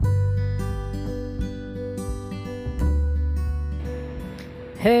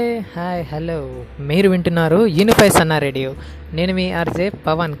Hey hi hello, మీరు వింటున్నారు unifies అన్న రేడియో. నేను మీ ఆర్జే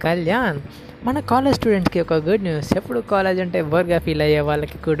పవన్ కళ్యాణ్. మన కాలేజ్ స్టూడెంట్స్కి ఒక గుడ్ న్యూస్. ఎప్పుడు కాలేజ్ అంటే వర్క్గా ఫీల్ అయ్యే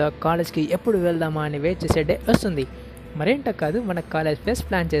వాళ్ళకి కూడా కాలేజ్కి ఎప్పుడు వెళ్దామా అని వెయిట్ చేసే డే వస్తుంది. మరేంటో కాదు, మన కాలేజ్ ఫెస్ట్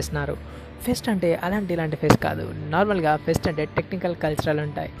ప్లాన్ చేస్తున్నారు. ఫెస్ట్ అంటే ఇలాంటి ఫెస్ట్ కాదు. నార్మల్గా ఫెస్ట్ అంటే టెక్నికల్ కల్చరల్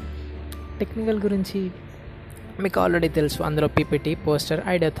ఉంటాయి. టెక్నికల్ గురించి మీకు ఆల్రెడీ తెలుసు. అందులో పీపీటీ, పోస్టర్,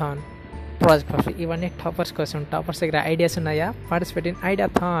 ఐడియాథాన్, ప్రాజెక్ట్ ఇవన్నీ టాపర్స్ కోసం. టాపర్స్ దగ్గర ఐడియాస్ ఉన్నాయా? Participate in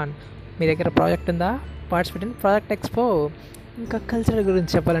ఐడియాథాన్. మీ దగ్గర ప్రాజెక్ట్ ఉందా? Participate in project expo. ఇంకా కల్చర్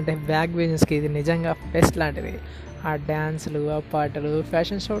గురించి చెప్పాలంటే బ్యాక్ బిజినెస్కి ఇది నిజంగా ఫెస్ట్ లాంటిది. ఆ డ్యాన్సులు, ఆ పాటలు,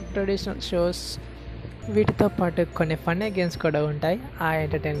 ఫ్యాషన్ షో, ట్రెడిషనల్ షోస్, వీటితో పాటు కొన్ని ఫన్నీ గేమ్స్ కూడా ఉంటాయి. ఆ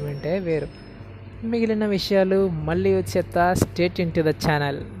ఎంటర్టైన్మెంటే వేరు. మిగిలిన విషయాలు మళ్ళీ వచ్చేస్తా. State in to the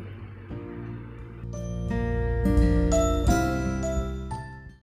channel.